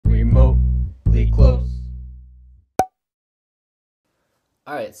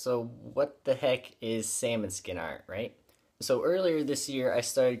Alright, so what the heck is salmon skin art, right? So earlier this year I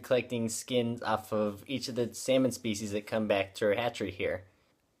started collecting skins off of each of the salmon species that come back to our hatchery here.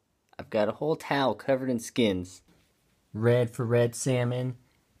 I've got a whole towel covered in skins. Red for red salmon,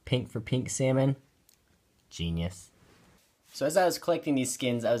 pink for pink salmon. Genius. So as I was collecting these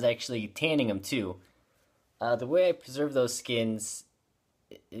skins, I was actually tanning them too. The way I preserve those skins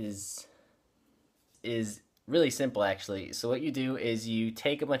is really simple actually. So what you do is you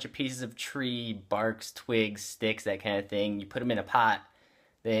take a bunch of pieces of tree, barks, twigs, sticks, that kind of thing, you put them in a pot,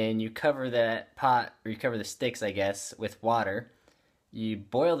 then you cover that pot, or you cover the sticks I guess, with water. You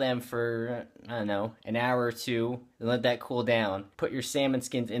boil them for, I don't know, an hour or two, and let that cool down. Put your salmon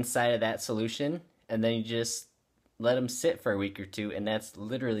skins inside of that solution, and then you just let them sit for a week or two, and that's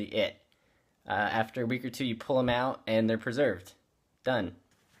literally it. After a week or two, you pull them out, and they're preserved. Done.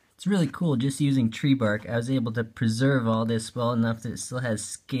 It's really cool just using tree bark. I was able to preserve all this well enough that it still has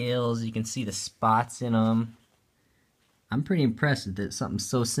scales. You can see the spots in them. I'm pretty impressed that something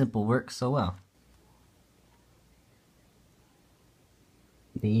so simple works so well.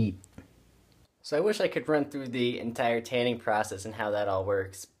 Neat. So I wish I could run through the entire tanning process and how that all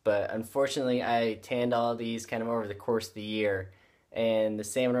works, but unfortunately I tanned all these kind of over the course of the year, and the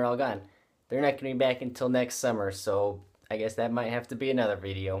salmon are all gone. They're not going to be back until next summer, so I guess that might have to be another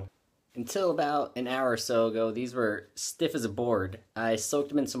video. Until about an hour or so ago, these were stiff as a board. I soaked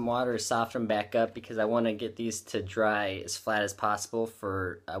them in some water to soften them back up because I want to get these to dry as flat as possible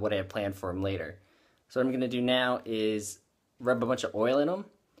for what I have planned for them later. So what I'm going to do now is rub a bunch of oil in them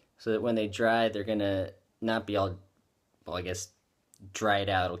so that when they dry, they're going to not be all, well, I guess, dried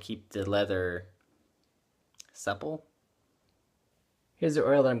out. It'll keep the leather supple. Here's the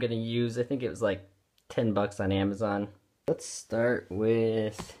oil that I'm going to use. I think it was like 10 bucks on Amazon. Let's start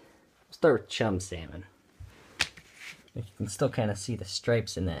with chum salmon. You can still kind of see the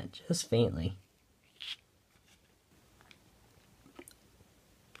stripes in that, just faintly.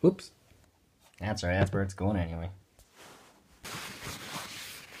 Oops. That's right, that's where it's going anyway.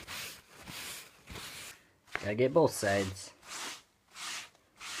 Gotta get both sides.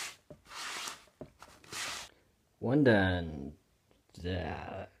 One done.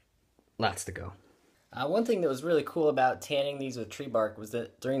 Lots to go. One thing that was really cool about tanning these with tree bark was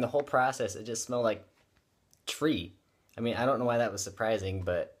that during the whole process it just smelled like tree. I mean, I don't know why that was surprising,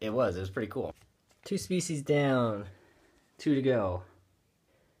 but it was pretty cool. 2 species down, 2 to go.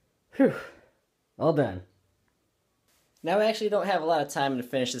 Whew, all done. Now I actually don't have a lot of time to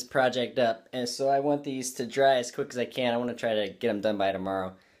finish this project up, and so I want these to dry as quick as I can. I want to try to get them done by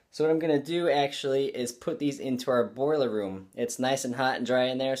tomorrow. So what I'm going to do actually is put these into our boiler room. It's nice and hot and dry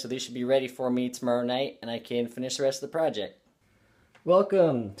in there, so these should be ready for me tomorrow night, and I can finish the rest of the project.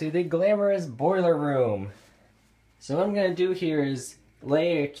 Welcome to the glamorous boiler room. So what I'm going to do here is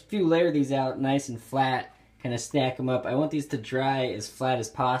layer these out nice and flat, kind of stack them up. I want these to dry as flat as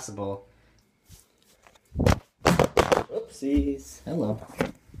possible. Oopsies. Hello.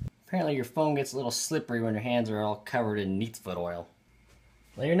 Apparently your phone gets a little slippery when your hands are all covered in neat's foot oil.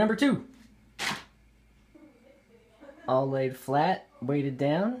 Layer number 2. All laid flat, weighted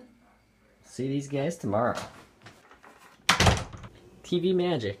down. See these guys tomorrow. TV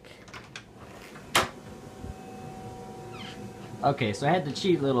magic. Okay, so I had to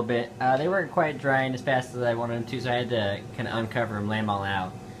cheat a little bit. They weren't quite drying as fast as I wanted them to, so I had to kind of uncover them, lay them all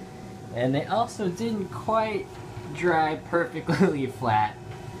out. And they also didn't quite dry perfectly flat,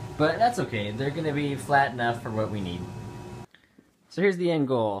 but that's okay. They're going to be flat enough for what we need. So here's the end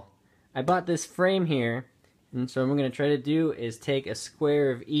goal. I bought this frame here, and so what I'm going to try to do is take a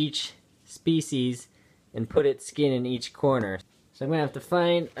square of each species and put its skin in each corner. So I'm going to have to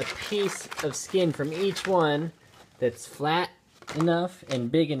find a piece of skin from each one that's flat enough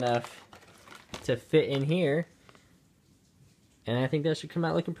and big enough to fit in here, and I think that should come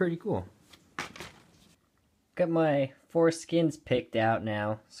out looking pretty cool. Got my 4 skins picked out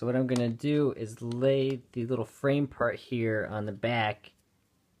now, so what I'm going to do is lay the little frame part here on the back.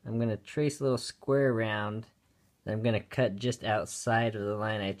 I'm going to trace a little square around, and I'm going to cut just outside of the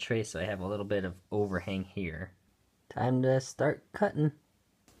line I traced so I have a little bit of overhang here. Time to start cutting.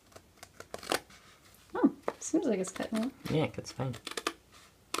 Oh, seems like it's cutting well. Yeah, it cuts fine.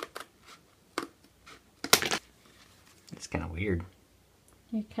 It's kind of weird.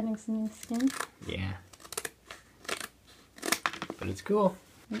 You're cutting some skin? Yeah. But it's cool.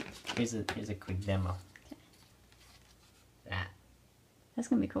 Here's a quick demo. Okay. Ah. That's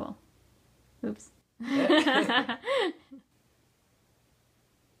gonna be cool. Oops.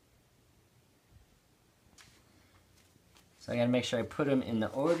 So I gotta make sure I put them in the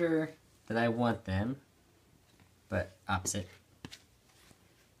order that I want them, but opposite.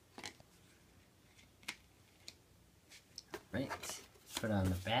 Right. Put it on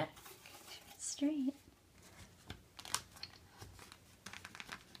the back. Straight.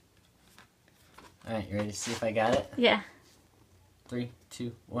 Alright, you ready to see if I got it? Yeah. 3,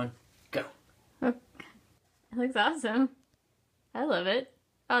 2, 1, go. Oh, it looks awesome. I love it.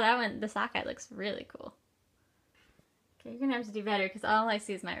 Oh, that one, the sockeye looks really cool. Okay, you're gonna have to do better because all I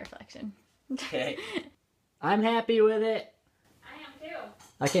see is my reflection. Okay. I'm happy with it. I am too.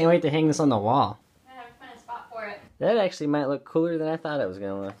 I can't wait to hang this on the wall. I have to find a spot for it. That actually might look cooler than I thought it was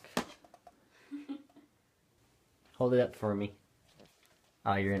gonna look. Hold it up for me.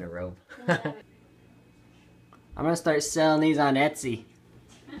 Oh, you're in a robe. I'm gonna start selling these on Etsy.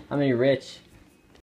 I'm gonna be rich.